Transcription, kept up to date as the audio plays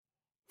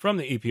From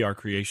the EPR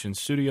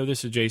Creations studio,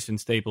 this is Jason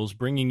Staples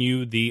bringing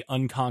you the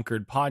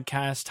Unconquered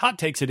podcast, Hot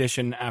Takes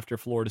edition after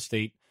Florida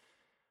State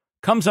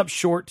comes up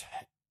short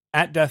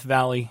at Death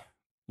Valley,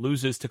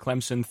 loses to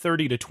Clemson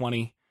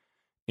 30-20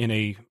 in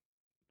a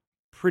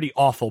pretty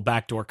awful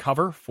backdoor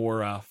cover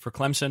for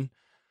Clemson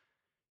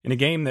in a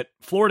game that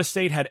Florida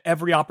State had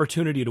every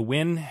opportunity to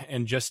win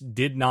and just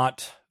did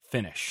not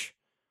finish.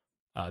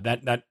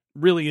 That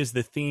really is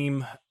the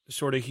theme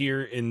sort of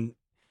here in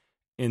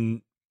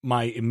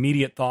my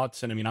immediate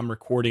thoughts. And I mean, I'm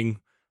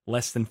recording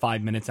less than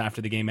 5 minutes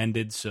after the game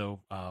ended,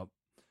 so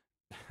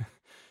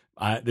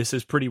this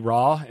is pretty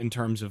raw in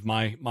terms of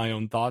my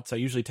own thoughts. I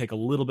usually take a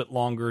little bit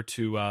longer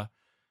to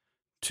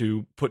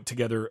put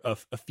together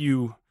a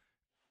few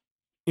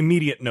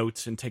immediate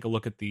notes and take a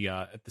look at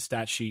the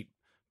stat sheet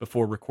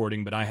before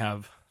recording, but I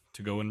have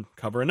to go and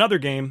cover another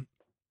game,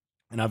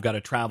 and I've got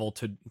to travel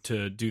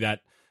to do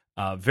that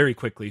very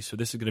quickly. So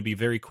this is going to be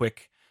very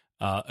quick,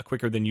 a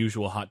quicker than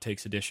usual Hot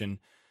Takes edition.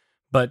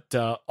 But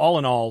all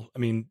in all, I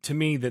mean, to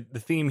me, the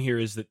theme here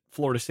is that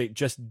Florida State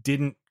just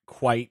didn't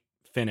quite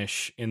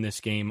finish in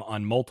this game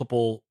on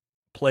multiple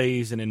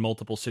plays and in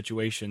multiple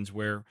situations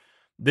where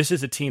this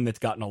is a team that's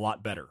gotten a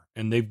lot better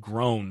and they've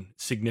grown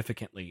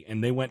significantly,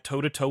 and they went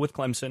toe-to-toe with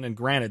Clemson. And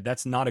granted,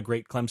 that's not a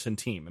great Clemson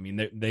team. I mean,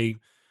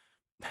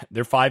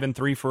 they're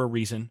 5-3 for a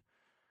reason.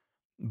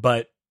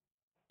 But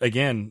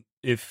again,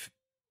 if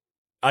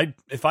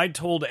I'd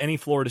told any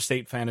Florida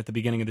State fan at the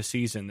beginning of the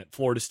season that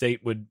Florida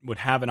State would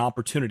have an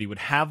opportunity, would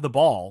have the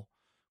ball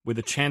with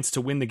a chance to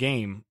win the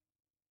game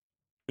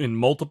on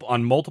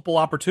multiple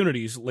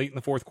opportunities late in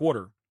the fourth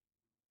quarter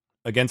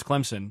against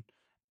Clemson,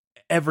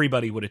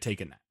 everybody would have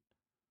taken that.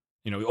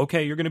 You know,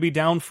 okay, you're going to be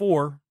down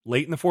 4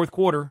 late in the fourth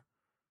quarter,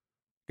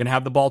 going to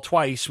have the ball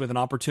twice with an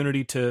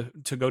opportunity to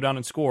go down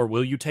and score.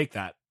 Will you take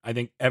that? I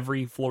think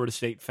every Florida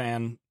State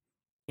fan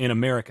in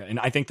America, and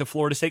I think the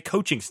Florida State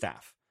coaching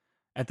staff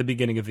at the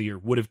beginning of the year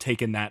would have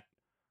taken that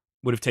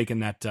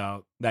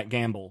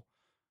gamble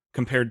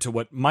compared to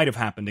what might have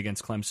happened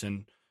against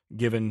Clemson,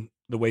 given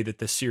the way that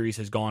this series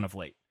has gone of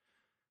late.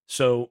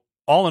 So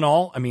all in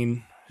all, I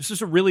mean, this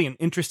is really an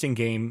interesting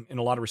game in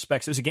a lot of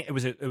respects. It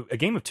was a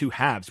game of two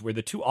halves where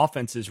the two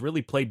offenses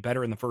really played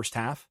better in the first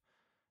half.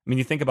 I mean,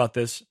 you think about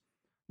this,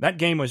 that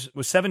game was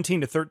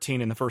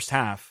 17-13 in the first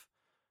half,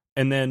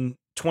 and then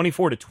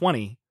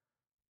 24-20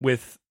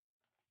 with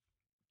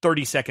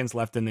 30 seconds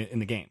left in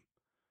the game.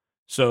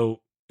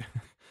 So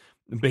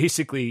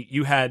basically,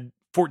 you had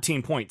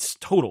 14 points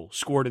total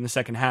scored in the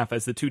second half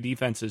as the two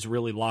defenses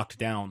really locked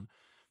down.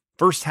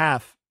 First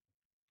half,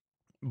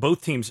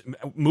 both teams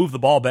moved the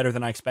ball better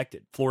than I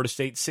expected. Florida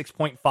State,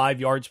 6.5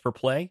 yards per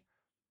play,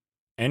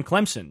 and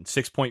Clemson,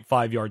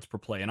 6.5 yards per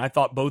play. And I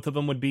thought both of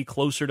them would be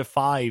closer to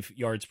 5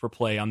 yards per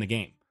play on the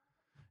game.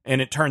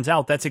 And it turns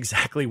out that's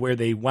exactly where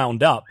they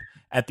wound up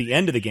at the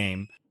end of the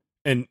game.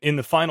 And in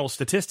the final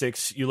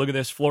statistics, you look at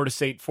this, Florida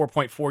State,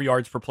 4.4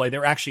 yards per play.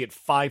 They're actually at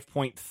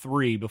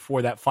 5.3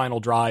 before that final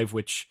drive,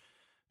 which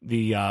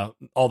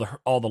all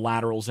the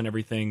laterals and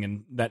everything,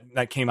 and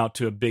that came out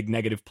to a big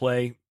negative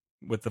play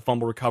with the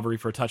fumble recovery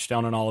for a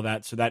touchdown and all of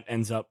that. So that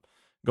ends up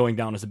going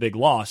down as a big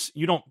loss.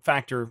 You don't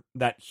factor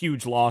that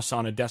huge loss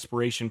on a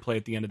desperation play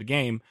at the end of the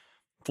game.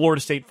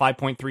 Florida State,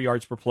 5.3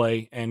 yards per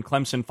play, and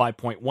Clemson,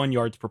 5.1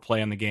 yards per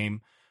play on the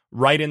game.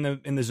 Right in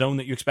the zone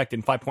that you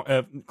expected.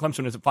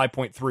 Clemson was at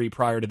 5.3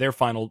 prior to their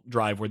final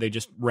drive, where they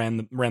just ran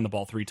the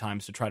ball 3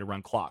 times to try to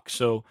run clock.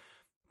 So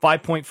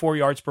 5.4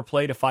 yards per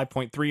play to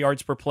 5.3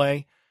 yards per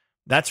play.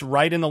 That's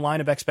right in the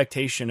line of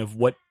expectation of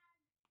what,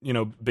 you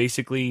know,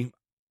 basically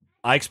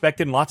I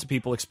expected and lots of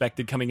people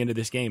expected coming into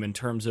this game in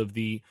terms of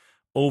the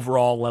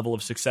overall level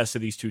of success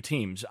of these two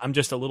teams. I'm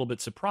just a little bit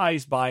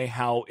surprised by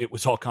how it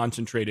was all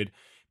concentrated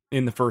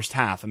in the first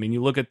half. I mean,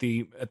 you look at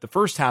the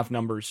first half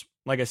numbers,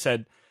 like I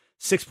said,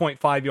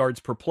 6.5 yards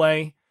per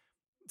play,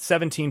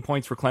 17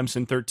 points for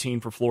Clemson, 13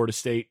 for Florida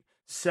State,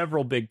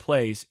 several big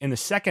plays. In the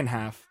second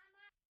half,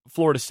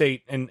 Florida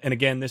State, and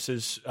again, this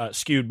is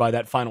skewed by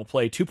that final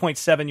play,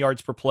 2.7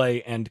 yards per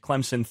play, and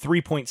Clemson,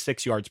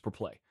 3.6 yards per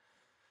play.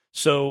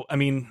 So, I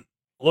mean,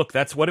 look,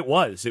 that's what it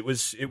was. It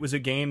was a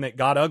game that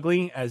got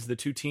ugly as the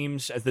two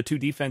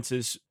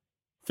defenses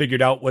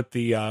figured out what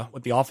the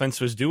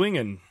offense was doing,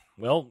 and,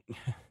 well,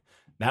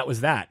 that was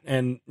that.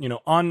 And, you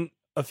know, on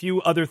a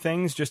few other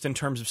things, just in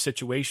terms of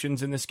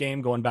situations in this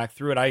game, going back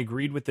through it, I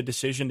agreed with the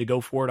decision to go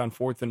for it on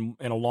fourth and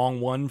a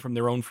long one from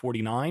their own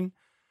 49.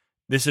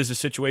 This is a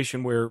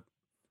situation where,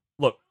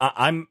 look,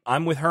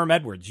 I'm with Herm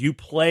Edwards. You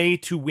play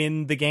to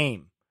win the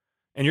game,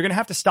 and you're going to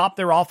have to stop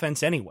their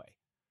offense anyway.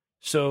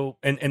 So,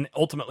 and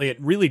ultimately,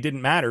 it really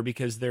didn't matter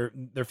because their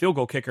field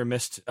goal kicker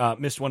missed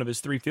one of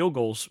his 3 field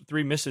goals,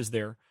 3 misses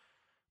there,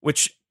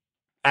 which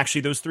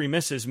actually those 3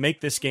 misses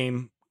make this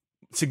game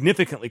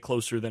significantly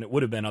closer than it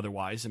would have been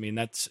otherwise. I mean,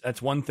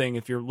 that's one thing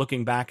if you're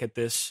looking back at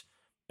this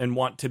and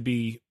want to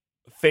be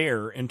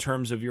fair in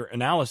terms of your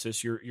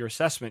analysis, your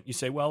assessment. You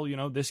say, well, you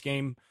know, this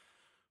game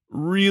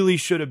really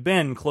should have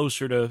been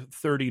closer to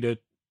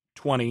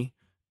 30-20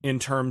 in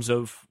terms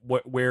of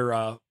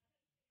where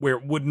where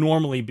it would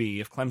normally be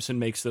if Clemson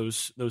makes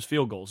those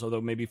field goals,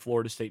 although maybe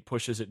Florida State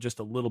pushes it just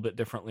a little bit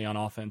differently on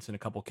offense in a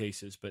couple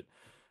cases. But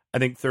I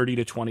think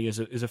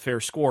 30-20 is a fair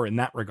score in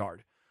that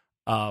regard.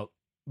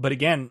 But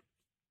again,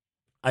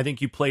 I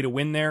think you play to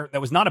win there.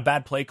 That was not a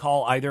bad play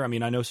call either. I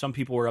mean, I know some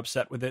people were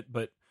upset with it,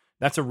 but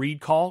that's a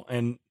read call.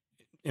 And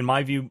in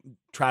my view,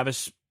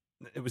 Travis,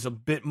 it was a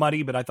bit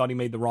muddy, but I thought he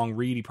made the wrong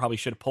read. He probably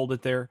should have pulled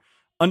it there.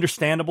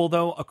 Understandable,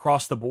 though,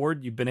 across the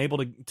board. You've been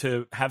able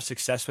to have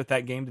success with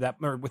that game,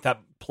 with that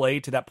play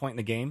to that point in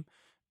the game,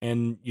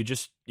 and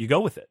you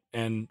go with it.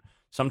 And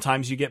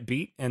sometimes you get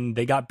beat, and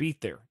they got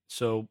beat there.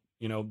 So,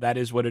 that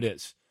is what it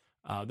is.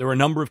 There were a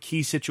number of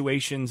key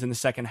situations in the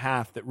second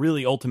half that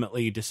really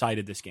ultimately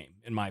decided this game,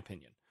 in my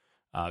opinion.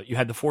 You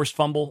had the forced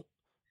fumble,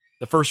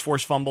 the first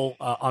forced fumble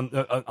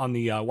on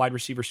the wide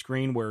receiver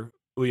screen where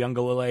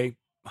Uiagalelei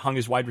hung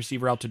his wide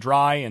receiver out to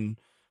dry, and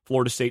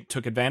Florida State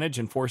took advantage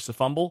and forced the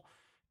fumble.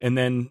 And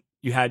then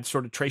you had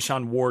sort of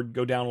Treshaun Ward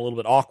go down a little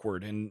bit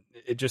awkward, and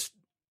it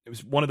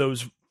was one of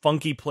those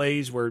funky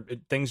plays where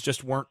things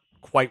just weren't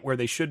quite where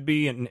they should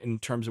be in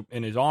terms of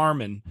in his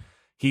arm, and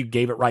he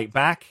gave it right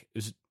back. It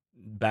was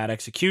bad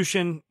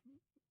execution,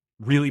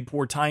 really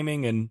poor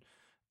timing, and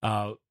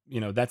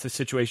that's a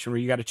situation where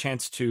you got a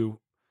chance to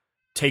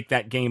take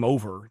that game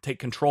over, take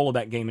control of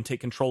that game, and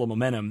take control of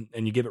momentum,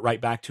 and you give it right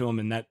back to him.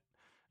 And that,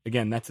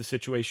 again, that's a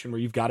situation where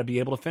you've got to be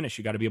able to finish.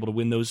 You got to be able to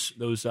win those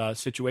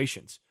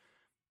situations.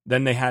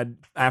 Then they had,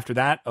 after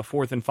that, a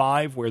 4th and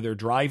 5 where they're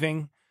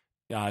driving.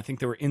 I think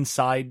they were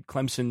inside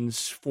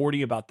Clemson's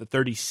 40, about the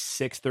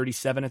 36,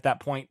 37 at that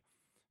point.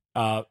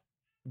 Got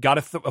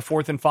a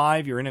 4th and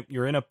 5.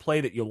 You're in a play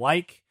that you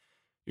like.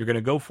 You're going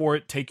to go for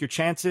it, take your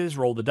chances,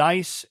 roll the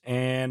dice,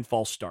 and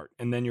false start.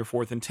 And then you're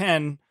 4th and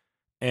 10,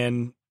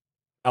 and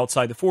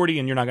outside the 40,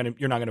 and you're not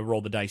going to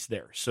roll the dice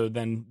there. So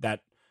then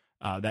that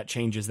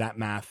changes that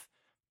math.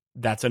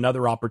 That's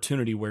another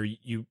opportunity where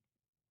you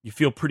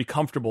feel pretty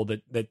comfortable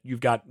that you've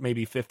got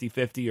maybe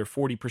 50-50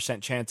 or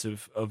 40% chance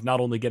of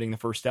not only getting the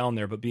first down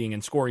there, but being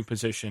in scoring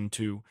position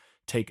to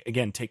take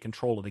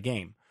control of the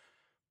game.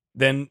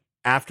 Then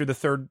after the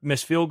third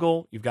missed field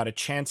goal, you've got a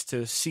chance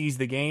to seize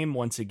the game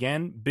once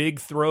again. Big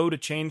throw to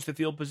change the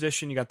field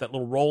position. You got that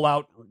little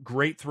rollout,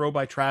 great throw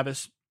by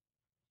Travis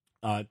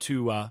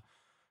to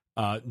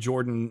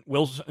Jordan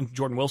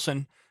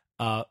Wilson.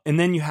 And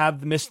then you have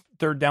the missed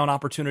third down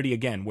opportunity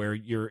again, where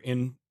you're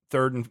in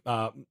third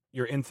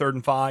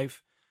and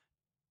 5,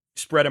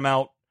 spread them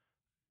out.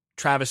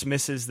 Travis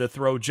misses the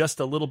throw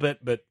just a little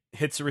bit, but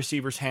hits the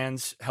receiver's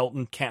hands.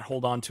 Helton can't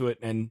hold on to it,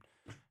 and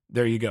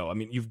there you go. I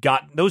mean,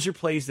 those are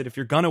plays that if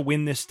you're going to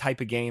win this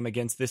type of game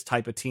against this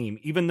type of team,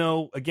 even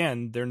though,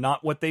 again, they're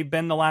not what they've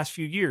been the last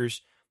few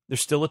years, there's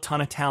still a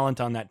ton of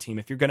talent on that team.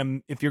 If you're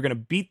going to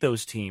beat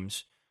those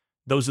teams,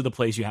 those are the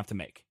plays you have to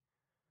make.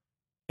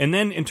 And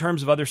then in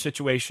terms of other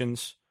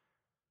situations,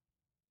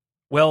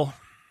 well,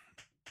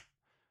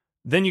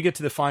 then you get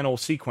to the final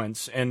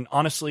sequence, and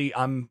honestly,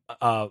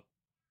 I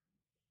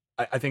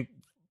think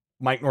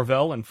Mike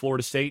Norvell and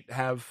Florida State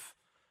have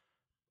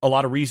a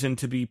lot of reason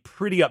to be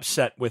pretty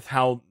upset with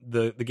how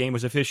the game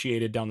was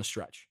officiated down the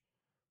stretch.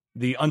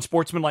 The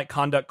unsportsmanlike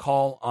conduct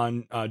call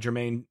on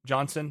Jermaine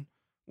Johnson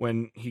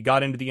when he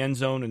got into the end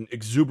zone and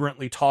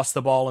exuberantly tossed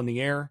the ball in the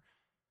air,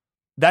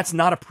 that's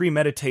not a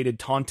premeditated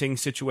taunting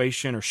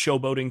situation or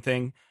showboating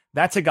thing.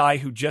 That's a guy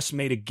who just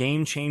made a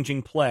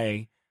game-changing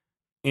play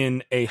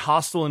in a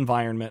hostile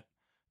environment,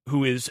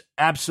 who is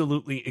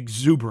absolutely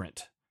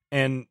exuberant,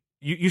 and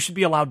you should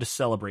be allowed to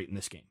celebrate in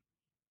this game.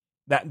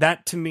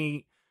 That to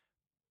me,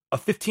 a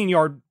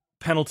 15-yard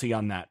penalty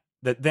on that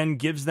then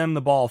gives them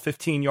the ball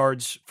 15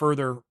 yards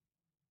further,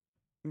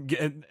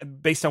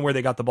 based on where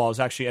they got the ball, is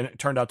actually, and it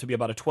turned out to be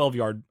about a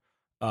 12-yard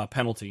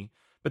penalty.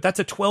 But that's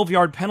a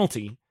 12-yard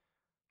penalty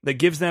that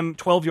gives them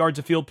 12 yards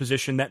of field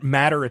position that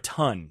matter a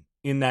ton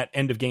in that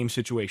end of game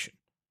situation.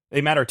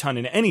 They matter a ton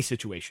in any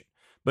situation.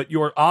 But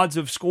your odds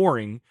of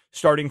scoring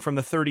starting from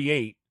the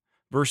 38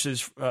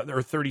 versus,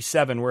 or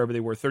 37, wherever they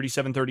were,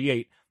 37,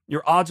 38,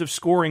 your odds of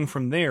scoring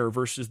from there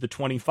versus the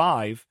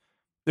 25,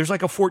 there's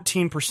like a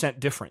 14%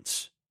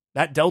 difference.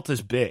 That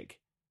delta's big.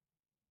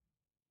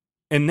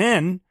 And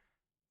then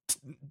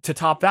to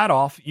top that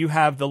off, you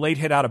have the late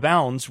hit out of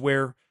bounds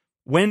where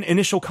when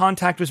initial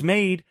contact was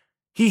made,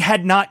 he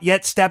had not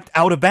yet stepped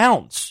out of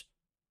bounds.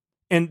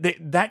 And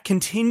that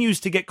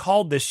continues to get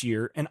called this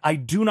year, and I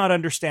do not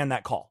understand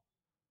that call.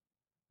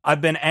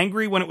 I've been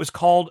angry when it was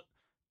called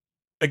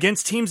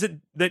against teams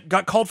that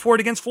got called for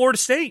it against Florida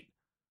State.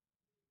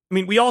 I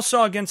mean, we all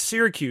saw against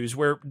Syracuse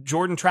where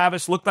Jordan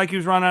Travis looked like he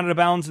was running out of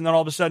bounds, and then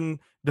all of a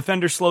sudden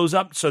defender slows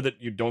up so that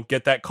you don't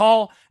get that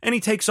call, and he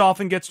takes off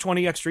and gets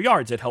 20 extra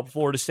yards. It helped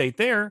Florida State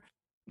there.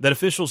 That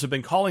officials have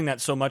been calling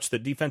that so much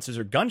that defenses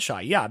are gun shy.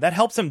 Yeah, that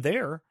helps them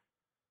there.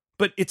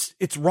 But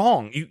it's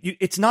wrong.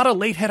 It's not a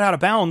late hit out of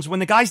bounds when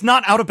the guy's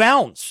not out of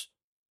bounds.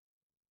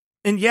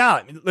 And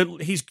yeah,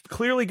 he's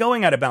clearly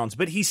going out of bounds,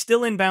 but he's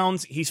still in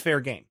bounds. He's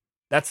fair game.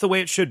 That's the way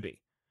it should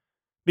be.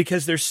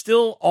 Because there's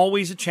still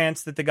always a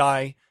chance that the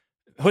guy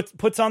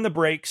puts on the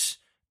brakes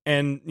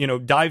and,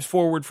 dives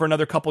forward for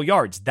another couple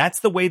yards. That's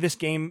the way this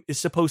game is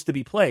supposed to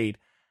be played.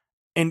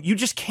 And you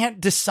just can't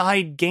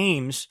decide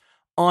games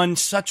on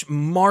such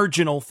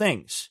marginal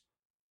things.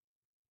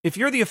 If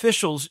you're the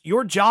officials,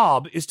 your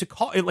job is to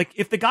call it. Like,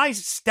 if the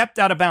guy's stepped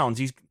out of bounds,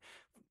 he's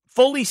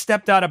fully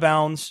stepped out of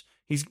bounds,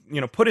 he's,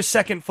 put his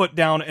second foot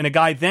down, and a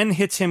guy then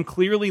hits him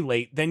clearly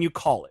late, then you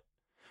call it.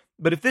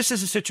 But if this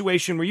is a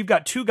situation where you've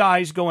got two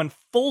guys going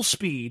full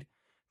speed,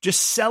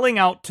 just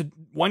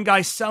one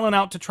guy selling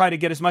out to try to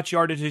get as much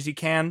yardage as he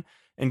can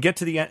and get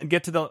to the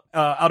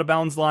out of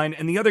bounds line,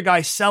 and the other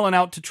guy selling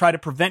out to try to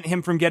prevent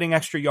him from getting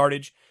extra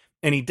yardage,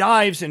 and he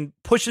dives and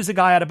pushes the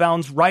guy out of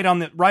bounds right on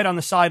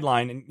the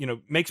sideline,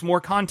 and makes more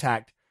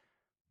contact.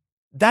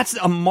 That's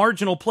a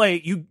marginal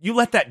play. You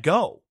let that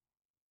go.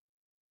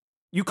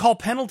 You call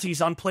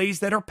penalties on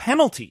plays that are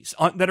penalties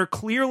that are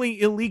clearly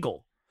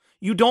illegal.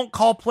 You don't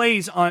call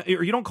penalties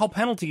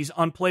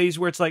on plays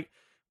where it's like,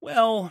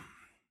 well,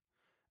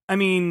 I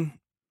mean,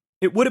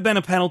 it would have been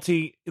a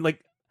penalty.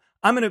 Like,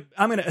 I'm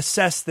gonna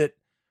assess that.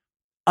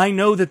 I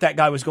know that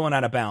guy was going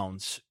out of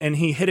bounds, and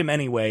he hit him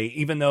anyway,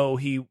 even though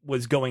he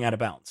was going out of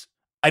bounds.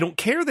 I don't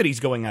care that he's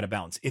going out of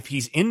bounds. If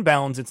he's in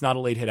bounds, it's not a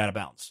late hit out of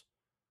bounds.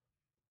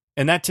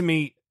 And that, to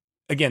me,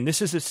 again,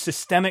 this is a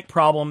systemic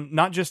problem,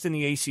 not just in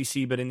the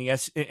ACC, but in the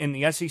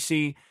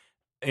SEC,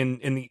 in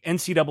the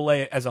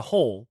NCAA as a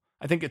whole.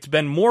 I think it's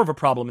been more of a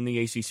problem in the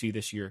ACC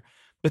this year,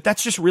 but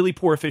that's just really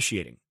poor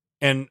officiating.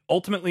 And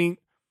ultimately,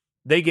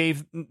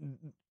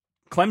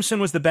 Clemson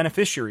was the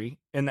beneficiary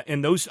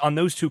on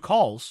those two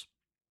calls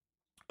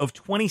of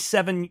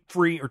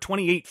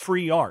 28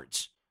 free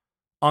yards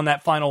on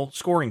that final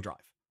scoring drive.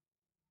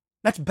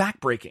 That's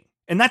backbreaking.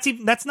 And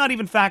that's not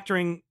even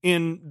factoring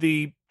in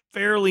the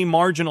fairly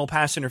marginal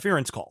pass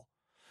interference call,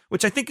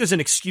 which I think is an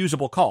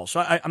excusable call.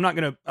 So I'm not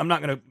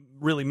gonna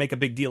really make a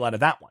big deal out of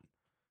that one.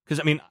 Because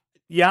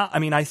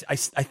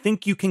I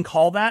think you can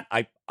call that.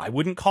 I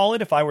wouldn't call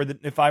it if I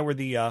were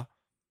the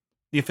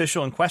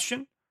official in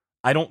question.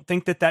 I don't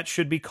think that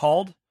should be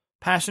called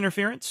pass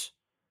interference.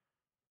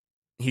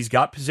 He's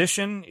got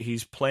position.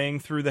 He's playing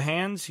through the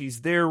hands.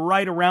 He's there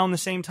right around the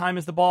same time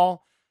as the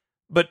ball,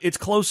 but it's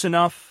close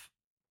enough.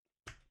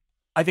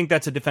 I think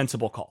that's a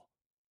defensible call.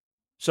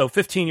 So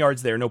 15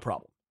 yards there, no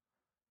problem.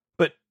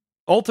 But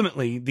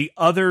ultimately, the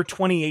other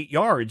 28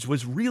 yards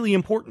was really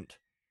important.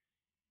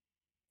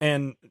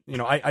 And,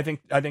 I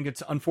think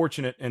it's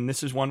unfortunate. And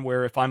this is one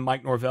where if I'm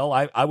Mike Norvell,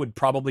 I would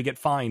probably get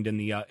fined in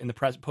the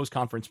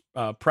post-conference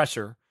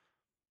presser,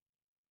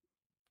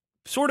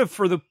 sort of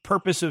for the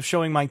purpose of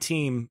showing my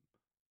team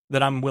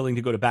that I'm willing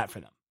to go to bat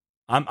for them.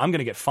 I'm going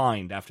to get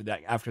fined after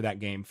that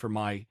game for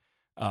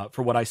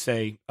what I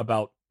say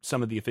about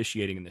some of the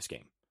officiating in this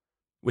game.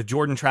 With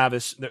Jordan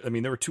Travis,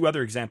 there were two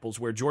other examples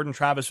where Jordan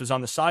Travis was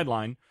on the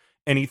sideline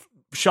and he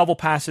shovel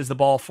passes the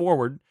ball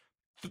forward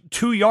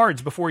 2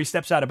 yards before he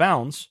steps out of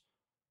bounds,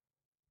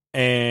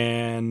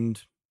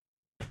 and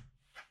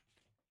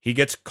he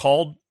gets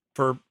called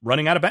for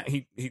running out of bounds.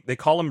 They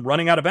call him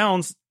running out of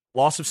bounds,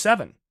 loss of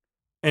 7,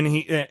 and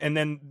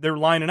then they're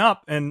lining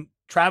up, and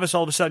Travis,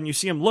 all of a sudden, you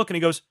see him look, and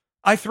he goes,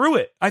 I threw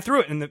it.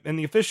 And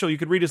the official, you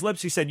could read his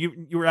lips. He said,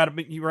 you were out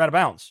of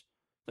bounds.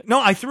 Like,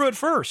 no, I threw it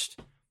first.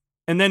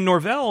 And then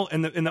Norvell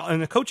and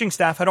the coaching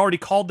staff had already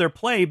called their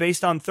play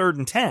based on 3rd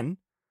and 10.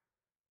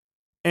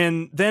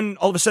 And then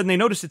all of a sudden they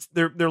notice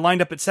they're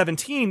lined up at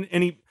 17,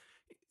 and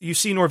you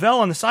see Norvell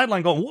on the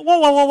sideline going,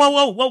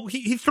 whoa,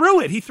 he threw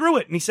it.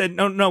 And he said,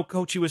 no,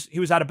 coach, he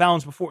was out of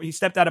bounds before. He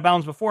stepped out of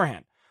bounds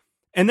beforehand.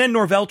 And then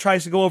Norvell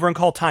tries to go over and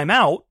call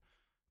timeout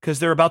because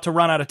they're about to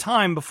run out of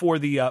time before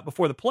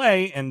the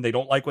play, and they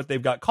don't like what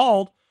they've got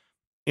called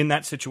in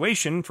that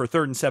situation for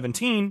 3rd and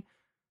 17.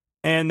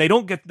 And they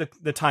don't get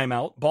the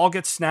timeout. Ball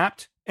gets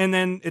snapped, and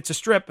then it's a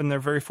strip, and they're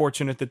very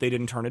fortunate that they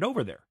didn't turn it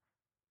over there.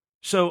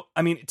 So,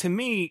 to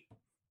me,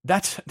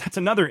 that's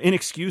another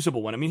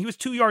inexcusable one. He was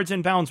 2 yards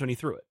in bounds when he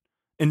threw it,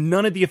 and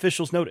none of the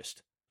officials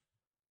noticed.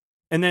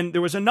 And then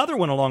there was another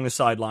one along the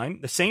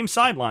sideline, the same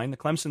sideline, the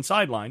Clemson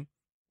sideline,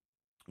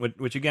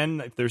 which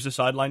again, if there's a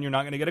sideline, you're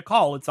not going to get a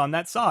call. It's on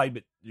that side,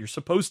 but you're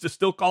supposed to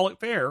still call it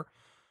fair. You're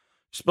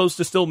supposed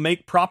to still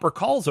make proper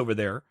calls over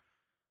there.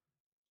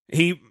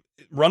 He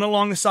run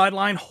along the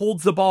sideline,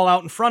 holds the ball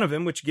out in front of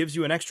him, which gives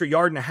you an extra 1.5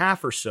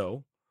 yards or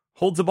so.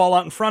 Holds the ball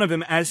out in front of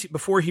him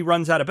before he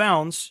runs out of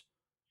bounds,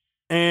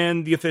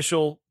 and the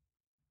official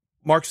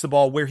marks the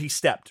ball where he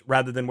stepped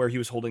rather than where he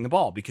was holding the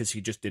ball because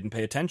he just didn't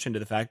pay attention to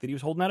the fact that he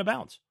was holding out of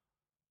bounds,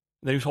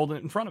 that he was holding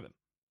it in front of him.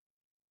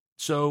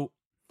 So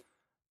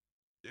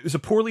it was a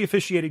poorly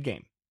officiated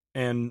game,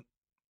 and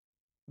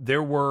I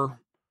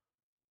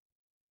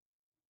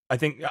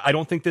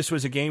don't think this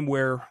was a game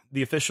where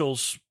the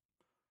officials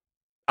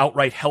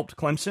outright helped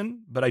Clemson,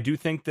 but I do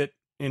think that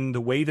in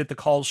the way that the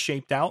calls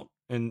shaped out,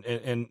 and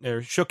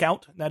shook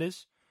out, that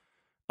is,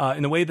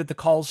 in the way that the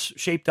calls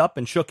shaped up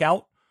and shook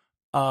out,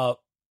 I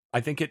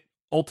think it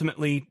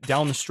ultimately,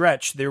 down the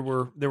stretch, there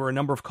were a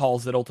number of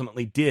calls that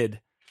ultimately did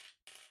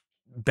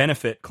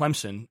benefit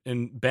Clemson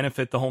and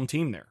benefit the home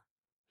team there.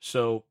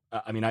 So,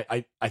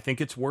 I think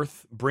it's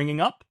worth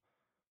bringing up.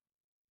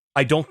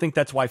 I don't think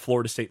that's why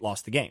Florida State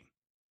lost the game.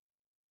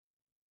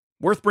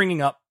 Worth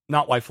bringing up,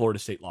 not why Florida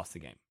State lost the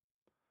game.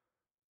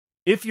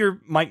 If you're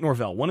Mike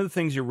Norvell, one of the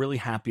things you're really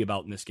happy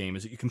about in this game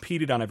is that you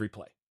competed on every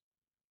play.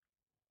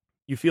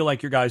 You feel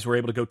like your guys were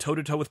able to go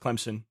toe-to-toe with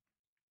Clemson.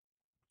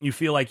 You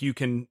feel like you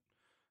can,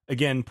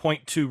 again,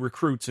 point to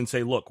recruits and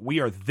say, look, we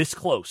are this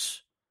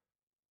close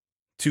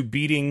to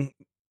beating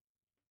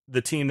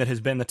the team that has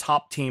been the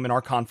top team in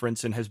our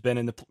conference and has been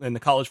in the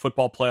college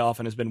football playoff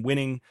and has been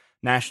winning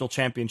national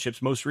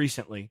championships most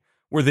recently.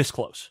 We're this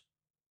close.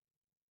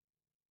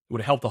 It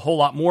would have helped a whole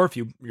lot more if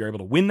you're able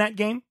to win that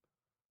game,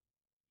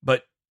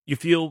 but you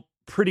feel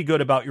pretty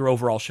good about your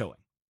overall showing.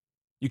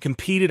 You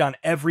competed on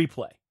every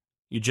play.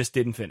 You just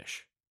didn't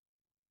finish.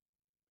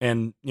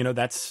 And,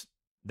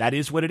 that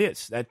is what it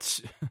is.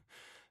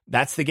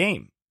 That's the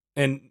game.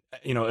 And,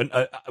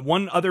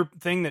 one other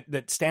thing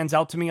that stands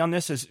out to me on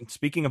this is,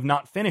 speaking of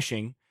not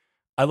finishing,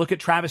 I look at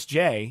Travis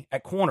Jay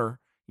at corner,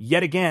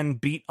 yet again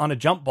beat on a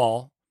jump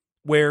ball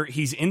where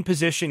he's in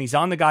position, he's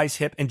on the guy's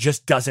hip, and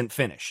just doesn't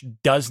finish,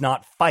 does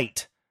not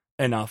fight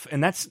enough.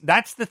 And that's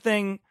the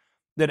thing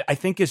that I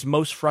think is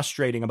most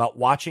frustrating about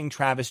watching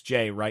Travis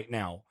Jay right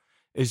now,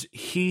 is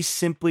he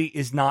simply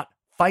is not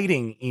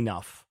fighting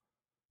enough.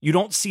 You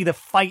don't see the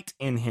fight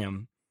in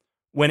him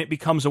when it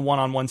becomes a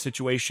one-on-one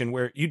situation,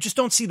 where you just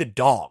don't see the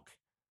dog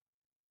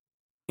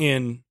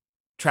in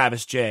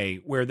Travis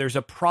Jay, where there's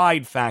a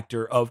pride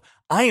factor of,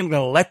 I am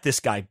going to let this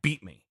guy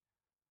beat me.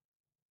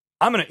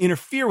 I'm going to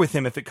interfere with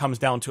him if it comes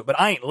down to it, but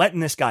I ain't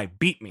letting this guy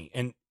beat me.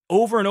 And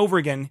over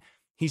again,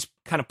 he's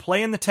kind of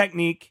playing the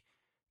technique,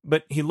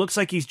 but he looks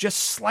like he's just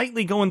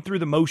slightly going through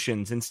the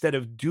motions instead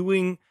of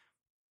doing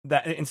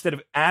that, instead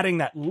of adding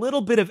that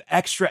little bit of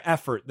extra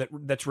effort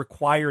that's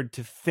required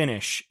to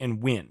finish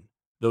and win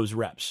those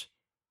reps.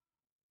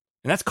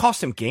 And that's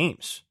cost him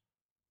games.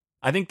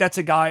 I think that's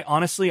a guy,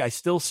 honestly, I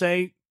still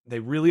say they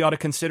really ought to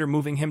consider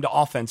moving him to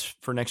offense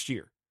for next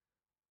year,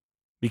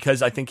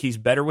 because I think he's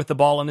better with the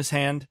ball in his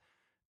hand,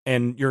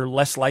 and you're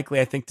less likely,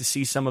 I think, to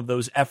see some of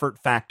those effort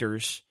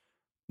factors,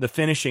 the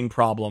finishing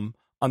problem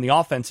on the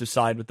offensive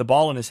side with the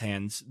ball in his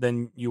hands,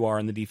 than you are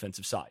on the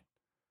defensive side.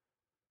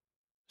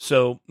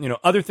 So,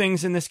 other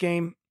things in this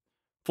game,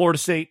 Florida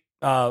State,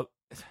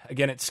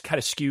 again, it's kind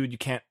of skewed. You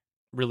can't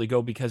really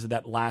go because of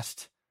that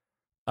last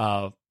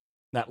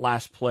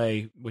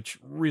play, which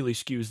really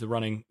skews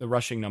the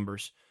rushing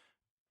numbers.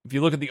 If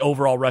you look at the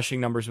overall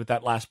rushing numbers with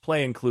that last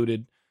play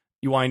included,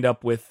 you wind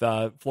up with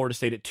Florida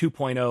State at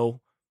 2.0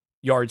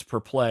 yards per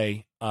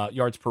play,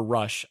 yards per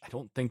rush. I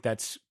don't think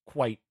that's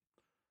quite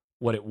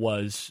what it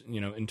was,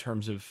 in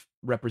terms of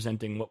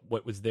representing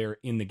what was there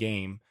in the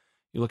game.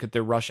 You look at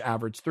their rush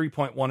average,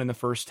 3.1 in the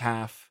first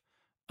half,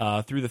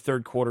 through the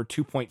third quarter,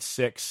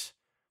 2.6.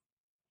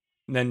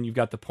 And then you've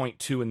got the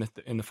 0.2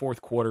 in the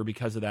fourth quarter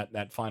because of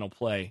that final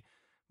play.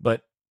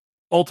 But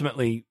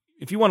ultimately,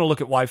 if you want to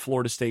look at why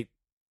Florida State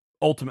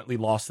ultimately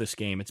lost this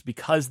game, it's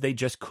because they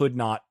just could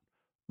not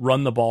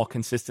run the ball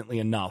consistently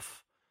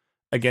enough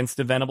against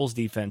the Venables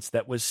defense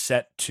that was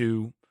set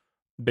to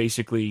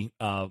basically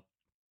that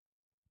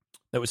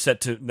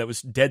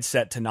was dead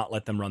set to not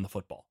let them run the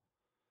football.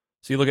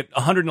 So you look at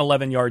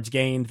 111 yards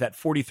gained, that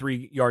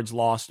 43 yards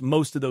lost,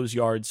 most of those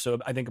yards, so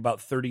I think about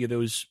 30 of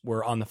those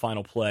were on the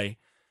final play.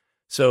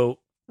 So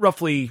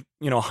roughly,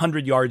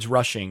 100 yards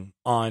rushing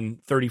on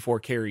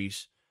 34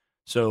 carries.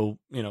 So,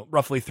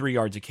 roughly 3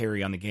 yards a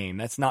carry on the game.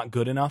 That's not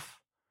good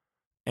enough,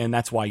 and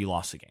that's why you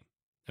lost the game.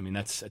 I mean,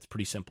 that's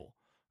pretty simple.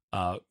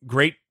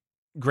 Great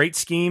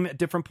scheme at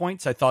different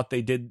points. I thought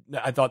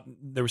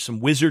there was some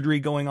wizardry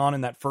going on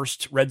in that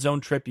first red zone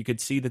trip. You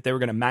could see that they were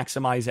going to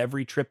maximize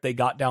every trip they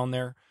got down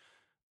there.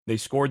 They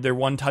scored their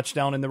one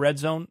touchdown in the red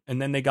zone, and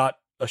then they got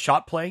a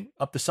shot play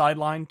up the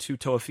sideline to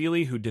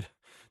Toafili, who did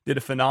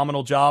a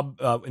phenomenal job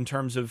in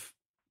terms of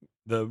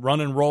the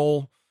run and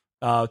roll,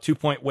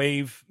 2-point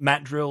wave,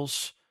 mat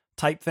drills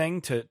type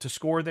thing to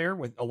score there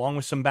along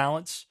with some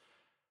balance.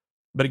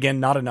 But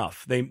again, not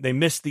enough. They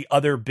missed the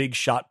other big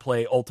shot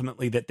play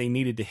ultimately that they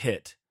needed to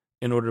hit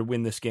in order to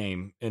win this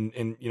game.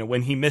 And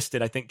when he missed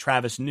it, I think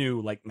Travis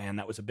knew, like, man,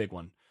 that was a big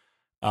one.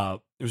 There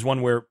was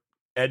one where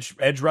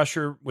edge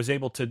rusher was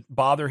able to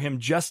bother him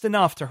just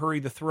enough to hurry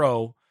the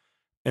throw,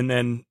 and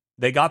then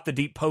they got the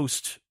deep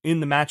post in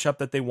the matchup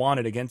that they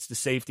wanted against a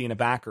safety and a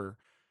backer,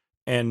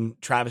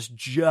 and Travis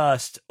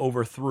just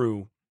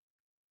overthrew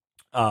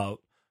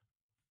Keyshawn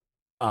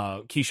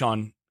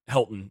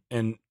Helton.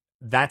 And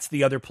that's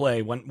the other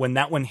play. When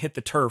that one hit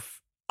the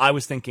turf, I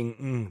was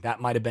thinking, that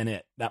might have been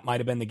it. That might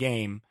have been the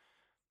game,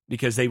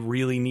 because they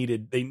really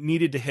needed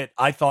to hit,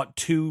 I thought,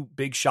 2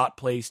 big shot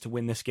plays to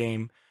win this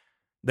game.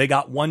 They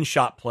got one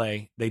shot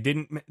play. They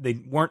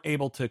weren't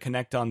able to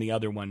connect on the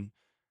other one.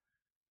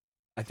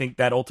 I think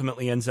that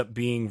ultimately ends up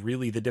being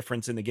really the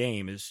difference in the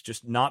game, is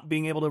just not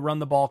being able to run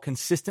the ball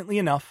consistently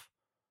enough.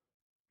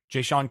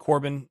 Jashaun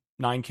Corbin,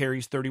 9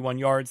 carries, 31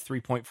 yards,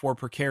 3.4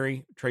 per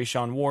carry.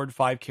 Trayshawn Ward,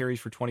 5 carries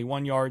for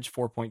 21 yards,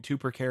 4.2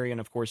 per carry. And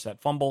of course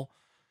that fumble.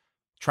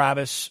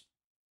 Travis,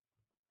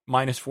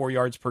 minus 4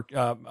 yards per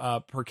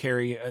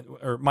carry,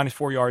 or minus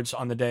 4 yards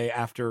on the day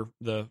after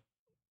the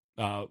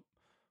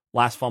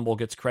last fumble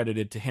gets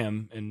credited to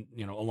him, and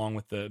along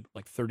with the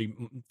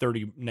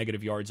 30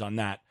 negative yards on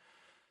that.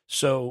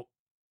 So,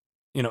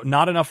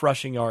 not enough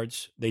rushing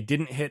yards. They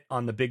didn't hit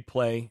on the big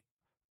play,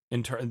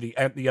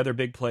 the other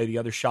big play, the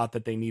other shot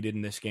that they needed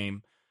in this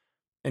game.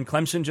 And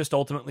Clemson just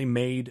ultimately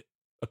made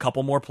a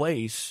couple more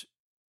plays,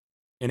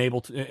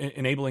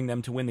 enabling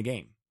them to win the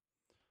game.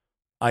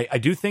 I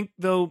do think,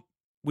 though,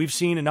 we've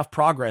seen enough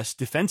progress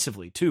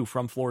defensively, too,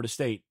 from Florida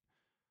State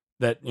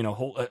that,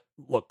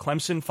 look,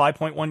 Clemson,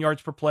 5.1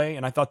 yards per play,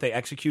 and I thought they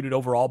executed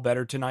overall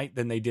better tonight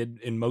than they did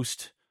in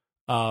most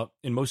of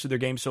their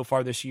games so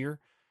far this year.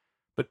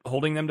 But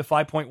holding them to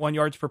 5.1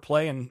 yards per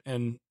play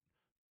and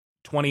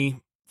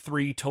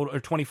 23 total or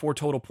 24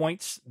 total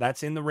points,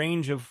 that's in the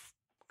range of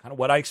kind of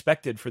what I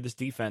expected for this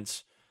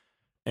defense.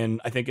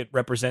 And I think it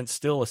represents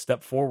still a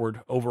step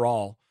forward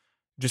overall.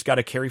 Just got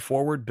to carry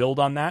forward, build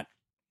on that,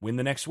 win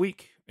the next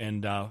week,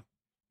 and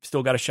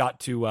still got a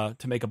shot to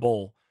make a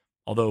bowl.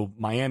 Although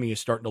Miami is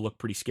starting to look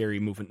pretty scary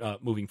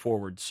moving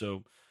forward,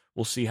 so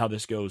we'll see how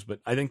this goes. But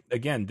I think,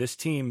 again, this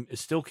team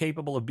is still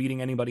capable of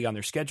beating anybody on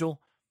their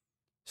schedule,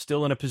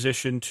 still in a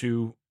position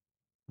to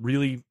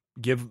really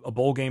give a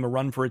bowl game a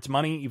run for its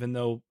money, even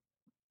though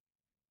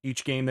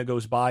each game that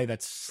goes by,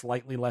 that's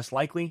slightly less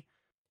likely.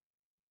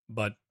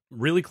 But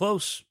really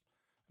close.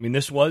 I mean,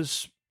 this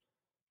was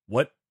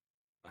what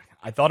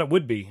I thought it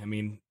would be. I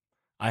mean,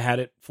 I had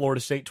it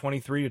Florida State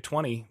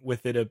 23-20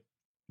 with it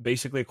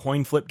basically a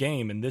coin flip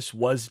game, and this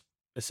was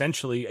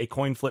essentially a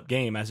coin flip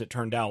game as it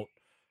turned out,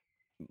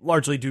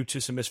 largely due to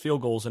some missed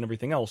field goals and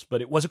everything else,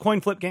 but it was a coin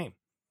flip game.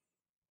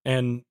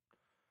 And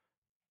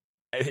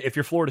if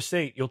you're Florida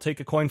State, you'll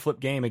take a coin flip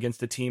game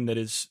against a team that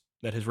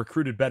has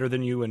recruited better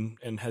than you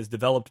and has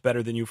developed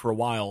better than you for a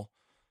while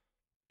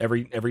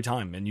every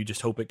time, and you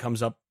just hope it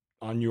comes up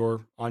on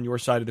your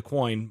side of the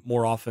coin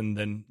more often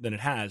than it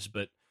has.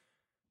 But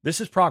this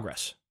is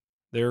progress.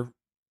 They're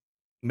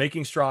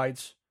making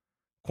strides.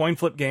 Coin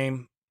flip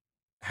game,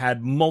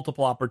 had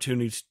multiple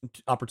opportunities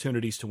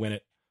to win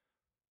it.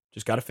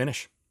 Just got to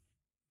finish.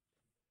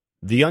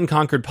 The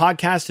Unconquered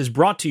Podcast is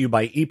brought to you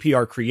by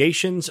EPR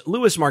Creations,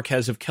 Louis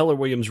Marquez of Keller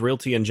Williams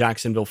Realty in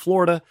Jacksonville,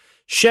 Florida,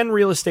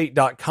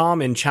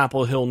 ShenRealEstate.com in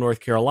Chapel Hill,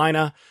 North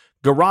Carolina,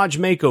 Garage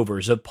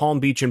Makeovers of Palm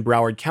Beach and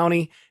Broward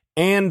County,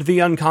 and the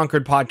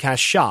Unconquered Podcast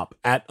shop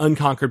at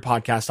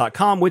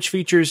unconqueredpodcast.com, which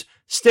features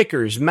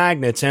stickers,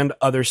 magnets, and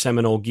other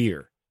Seminole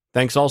gear.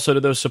 Thanks also to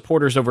those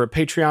supporters over at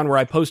Patreon, where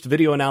I post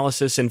video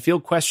analysis and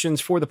field questions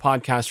for the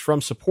podcast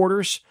from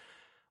supporters.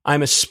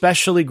 I'm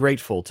especially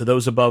grateful to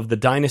those above the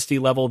dynasty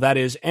level, that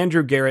is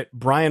Andrew Garrett,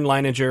 Brian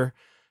Leininger,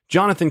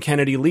 Jonathan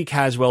Kennedy, Lee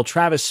Caswell,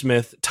 Travis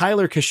Smith,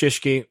 Tyler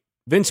Kashishki,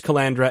 Vince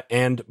Calandra,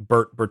 and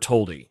Bert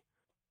Bertoldi.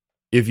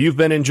 If you've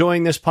been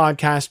enjoying this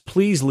podcast,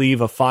 please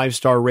leave a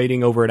 5-star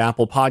rating over at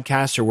Apple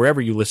Podcasts or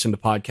wherever you listen to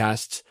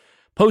podcasts.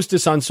 Post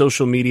us on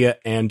social media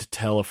and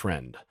tell a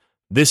friend.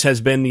 This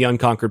has been the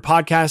Unconquered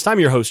Podcast.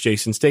 I'm your host,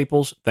 Jason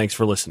Staples. Thanks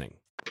for listening.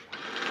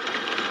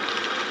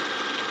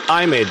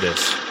 I made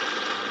this.